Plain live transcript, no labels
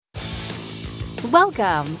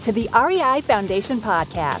Welcome to the REI Foundation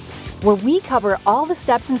Podcast, where we cover all the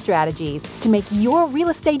steps and strategies to make your real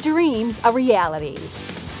estate dreams a reality.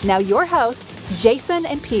 Now your hosts, Jason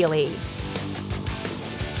and Peely.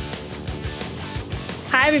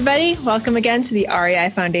 Hi, everybody. Welcome again to the REI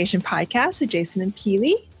Foundation Podcast with Jason and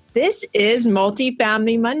Peely. This is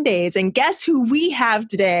Multifamily Mondays, and guess who we have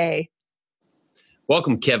today?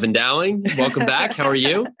 Welcome, Kevin Dowling. Welcome back. How are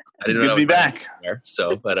you? I didn't Good know to be back. There,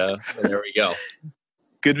 but there we go.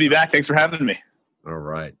 Good to be back. Thanks for having me. All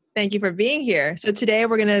right. Thank you for being here. So today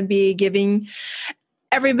we're going to be giving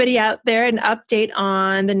everybody out there an update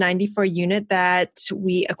on the 94 unit that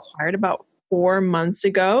we acquired about 4 months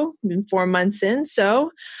ago. We've been 4 months in.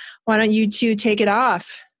 So why don't you two take it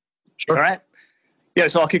off? Sure. All right. Yeah,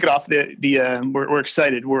 so I'll kick it off. We're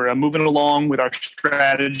excited. We're moving along with our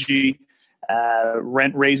strategy.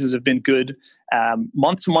 Rent raises have been good.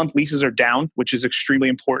 Month-to-month leases are down, which is extremely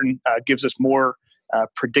important. Gives us more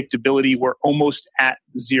predictability. We're almost at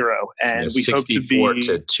zero, and we hope to be 64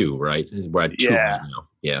 to 2, right? We're at 2 right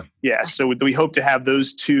now. Yeah. So we hope to have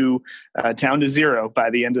those two down to zero by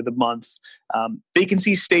the end of the month.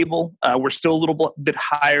 Vacancy stable. We're still a little bit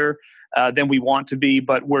higher than we want to be,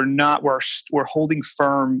 but we're not. We're holding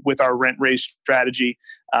firm with our rent raise strategy.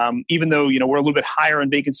 Even though we're a little bit higher on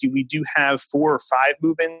vacancy, we do have 4 or 5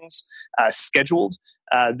 move-ins scheduled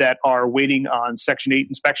that are waiting on Section 8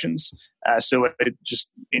 inspections. So just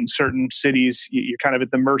in certain cities, you're kind of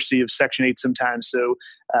at the mercy of Section 8 sometimes. So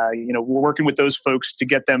we're working with those folks to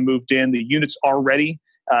get them moved in. The units are ready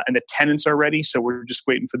and the tenants are ready. So we're just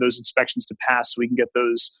waiting for those inspections to pass so we can get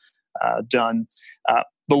those done.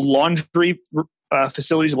 The laundry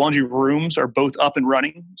facilities, laundry rooms are both up and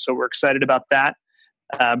running. So we're excited about that.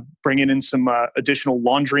 Bringing in some additional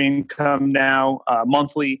laundry income now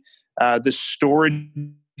monthly. The storage,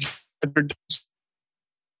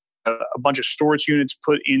 a bunch of storage units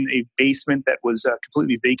put in a basement that was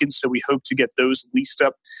completely vacant. So we hope to get those leased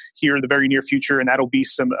up here in the very near future. And that'll be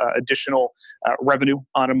some additional revenue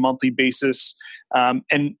on a monthly basis.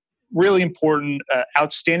 And really important,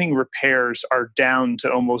 outstanding repairs are down to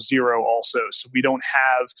almost zero also. So we don't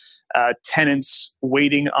have tenants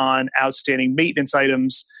waiting on outstanding maintenance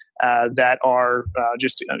items that are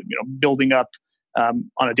just building up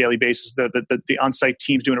on a daily basis. The on-site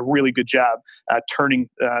team's doing a really good job turning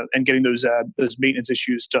and getting those maintenance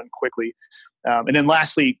issues done quickly. And then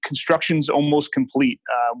lastly, construction's almost complete.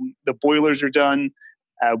 The boilers are done.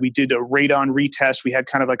 We did a radon retest. We had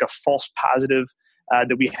kind of like a false positive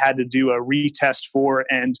that we had to do a retest for,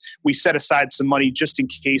 and we set aside some money just in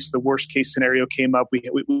case the worst case scenario came up. We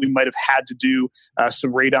might have had to do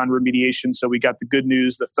some radon remediation. So we got the good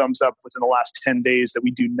news, the thumbs up within the last 10 days that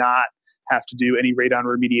we do not have to do any radon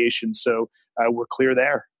remediation. So we're clear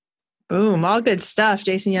there. Boom. All good stuff.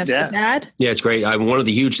 Jason, you have something to add? Yeah, it's great. One of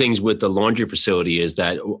the huge things with the laundry facility is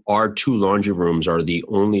that our 2 laundry rooms are the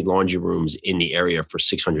only laundry rooms in the area for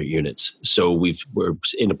 600 units. So we're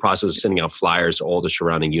in the process of sending out flyers to all the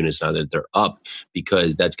surrounding units now that they're up,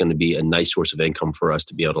 because that's going to be a nice source of income for us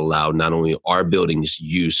to be able to allow not only our building's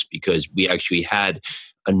use, because we actually had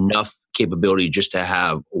enough capability just to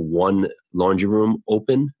have 1 laundry room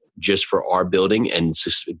open just for our building and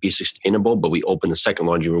be sustainable. But we opened a second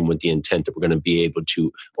laundry room with the intent that we're going to be able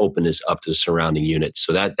to open this up to the surrounding units.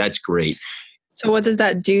 So that's great. So what does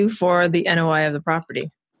that do for the NOI of the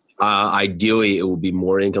property? Ideally, it will be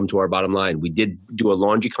more income to our bottom line. We did do a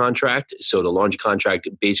laundry contract. So the laundry contract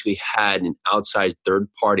basically had an outside third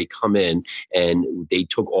party come in, and they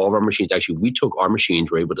took all of our machines. Actually, we took our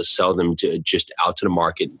machines, were able to sell them to just out to the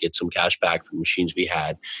market and get some cash back for the machines we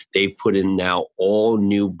had. They've put in now all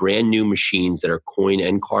new, brand new machines that are coin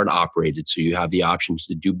and card operated. So you have the options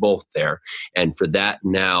to do both there. And for that,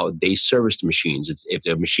 now they service the machines. If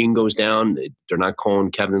the machine goes down, they're not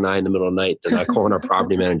calling Kevin and I in the middle of the night. They're not calling our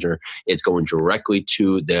property manager. It's going directly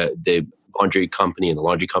to the laundry company, and the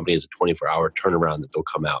laundry company is a 24-hour turnaround that they'll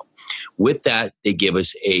come out. With that, they give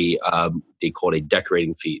us they call it a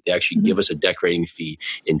decorating fee. They actually give us a decorating fee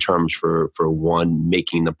in terms for one,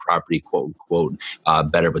 making the property quote unquote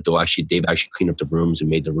better, but they've actually cleaned up the rooms and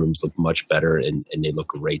made the rooms look much better, and they look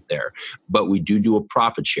great there. But we do a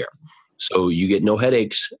profit share. So you get no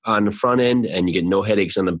headaches on the front end and you get no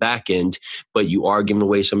headaches on the back end, but you are giving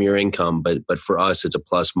away some of your income. But for us, it's a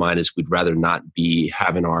plus minus. We'd rather not be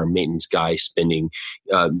having our maintenance guy spending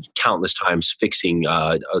countless times fixing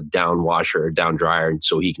a down washer or down dryer, and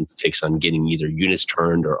so he can fix on getting either units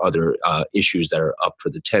turned or other issues that are up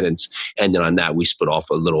for the tenants. And then on that, we split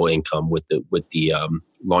off a little income with the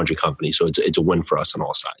laundry company. So it's a win for us on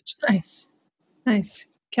all sides. Nice.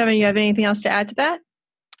 Kevin, you have anything else to add to that?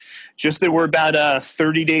 Just that we're about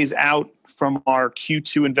 30 days out from our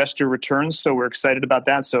Q2 investor returns, so we're excited about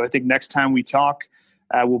that. So I think next time we talk,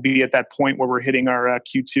 we'll be at that point where we're hitting our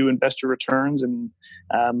Q2 investor returns, and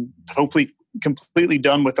hopefully completely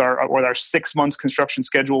done with our 6 months construction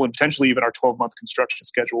schedule, and potentially even our 12-month construction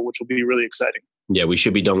schedule, which will be really exciting. Yeah, we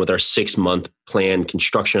should be done with our 6-month plan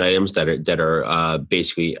construction items that are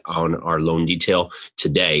basically on our loan detail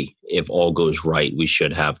today. If all goes right, we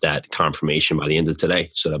should have that confirmation by the end of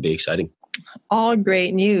today. So that'll be exciting. All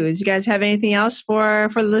great news. You guys have anything else for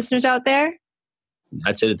the listeners out there?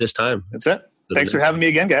 That's it at this time. That's it. Thanks for having me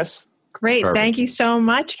again, guys. Great. Perfect. Thank you so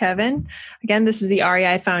much, Kevin. Again, this is the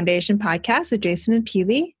REI Foundation podcast with Jason and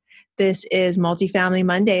Peely. This is Multifamily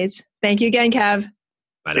Mondays. Thank you again, Kev.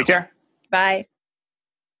 Bye Take now. care. Bye.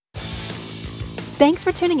 Thanks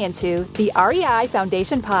for tuning into the REI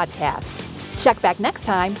Foundation podcast. Check back next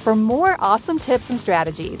time for more awesome tips and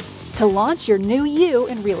strategies to launch your new you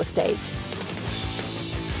in real estate.